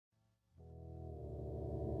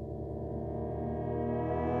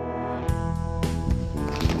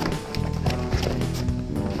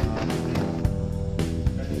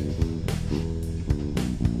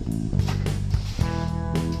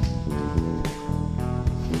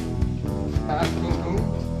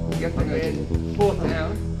get the head, pull it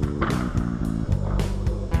down.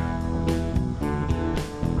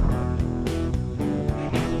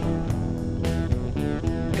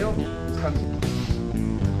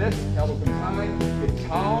 This elbow comes high, get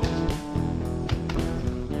tall.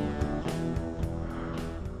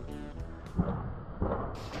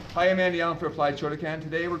 Hi, I'm Andy Allen for Applied Shotokan.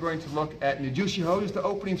 Today we're going to look at Nijushiho, just the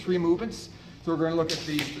opening 3 movements. So we're going to look at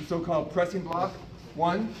the so-called pressing block,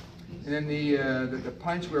 1, and then the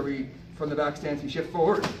punch where we, from the back stance, we shift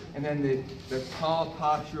forward, and then the tall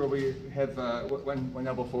posture where we have one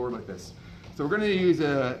elbow forward like this. So we're going to use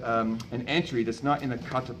an entry that's not in the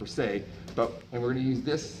kata per se, and we're going to use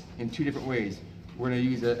this in 2 different ways. We're going to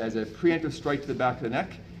use it as a preemptive strike to the back of the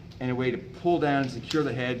neck, and a way to pull down and secure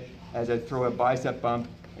the head as I throw a bicep bump,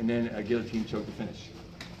 and then a guillotine choke to finish.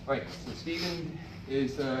 All right, so Steven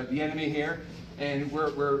is the enemy here, and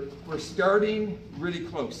we're starting really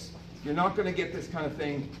close. You're not going to get this kind of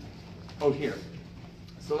thing out here.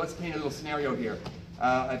 So let's paint a little scenario here.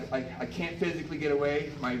 I can't physically get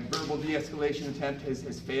away. My verbal de-escalation attempt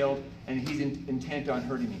has failed, and he's intent on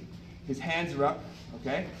hurting me. His hands are up,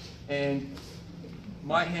 okay? And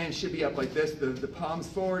my hands should be up like this. The palms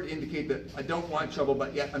forward indicate that I don't want trouble,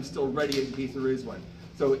 but yet I'm still ready in case there is one.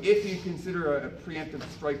 So if you consider a preemptive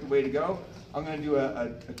strike the way to go, I'm going to do a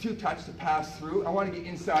 2-touch to pass through. I want to get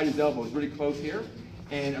inside his elbows, really close here,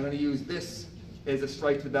 and I'm going to use this as a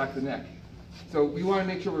strike to the back of the neck. So we want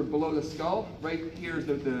to make sure we're below the skull. Right here is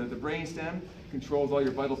the brain stem, controls all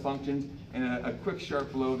your vital functions, and a quick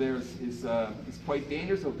sharp blow there is quite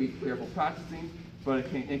dangerous, so be careful practicing, but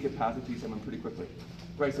it can incapacitate someone pretty quickly.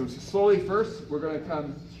 Right, so slowly first, we're going to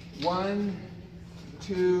come 1,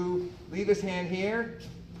 2, leave his hand here,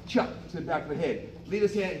 chuck to the back of the head. Leave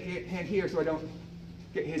his hand here so I don't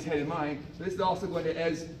get his head in mine. But this is also going to,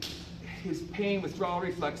 as his pain withdrawal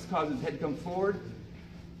reflex causes his head to come forward,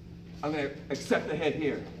 I'm going to accept the head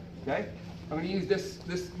here, okay? I'm going to use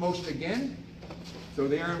this motion again. So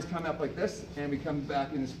the arms come up like this, and we come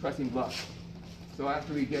back in this pressing block. So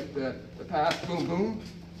after we get the pass, boom, boom,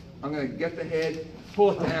 I'm going to get the head,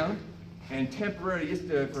 pull it down, and temporarily, just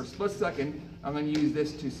for a split second, I'm going to use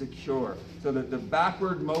this to secure. So that the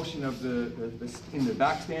backward motion of in the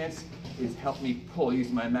back stance is help me pull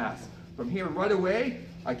using my mass. From here right away,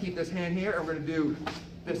 I keep this hand here, and we're going to do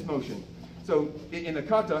this motion. So in the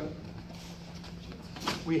kata,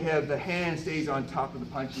 we have the hand stays on top of the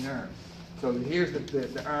punching arm. So here's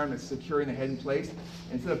the arm that's securing the head in place.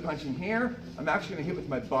 Instead of punching here, I'm actually going to hit with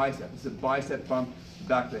my bicep. This is a bicep bump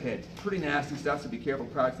back to the head. Pretty nasty stuff, so be careful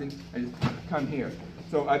practicing. I just come here.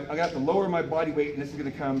 So I got to lower my body weight, and this is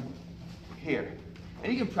going to come here.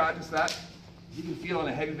 And you can practice that. You can feel on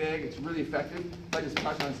a heavy bag, it's really effective. I just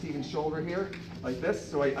touch on Steven's shoulder here, like this.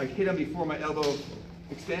 So I hit him before my elbow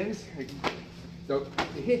extends. So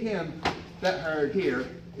to hit him that hard here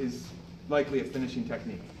is likely a finishing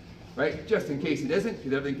technique, right? Just in case it isn't,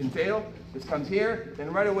 because everything can fail. This comes here,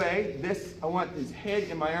 and right away, I want his head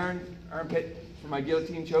in my armpit for my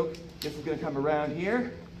guillotine choke. This is going to come around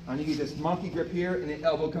here. I'm going to use this monkey grip here, and the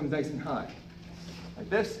elbow comes nice and high. Like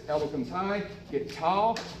this, elbow comes high, get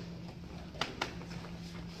tall.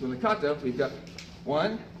 So in the kata, we've got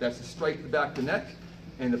 1, that's the strike to the back of the neck,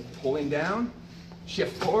 and the pulling down,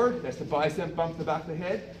 shift forward, that's the bicep bump to the back of the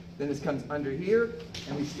head. Then this comes under here,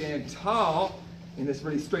 and we stand tall in this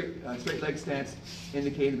really straight leg stance,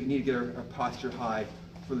 indicating we need to get our posture high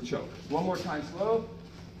for the choke. One more time slow.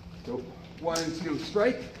 So 1, 2,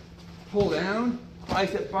 strike, pull down,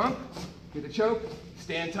 bicep bump, get the choke,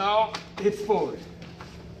 stand tall, hips forward.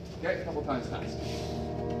 Okay, a couple times fast.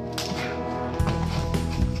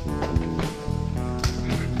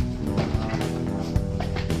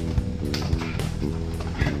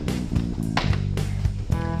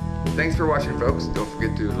 Thanks for watching, folks. Don't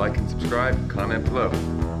forget to like and subscribe, comment below.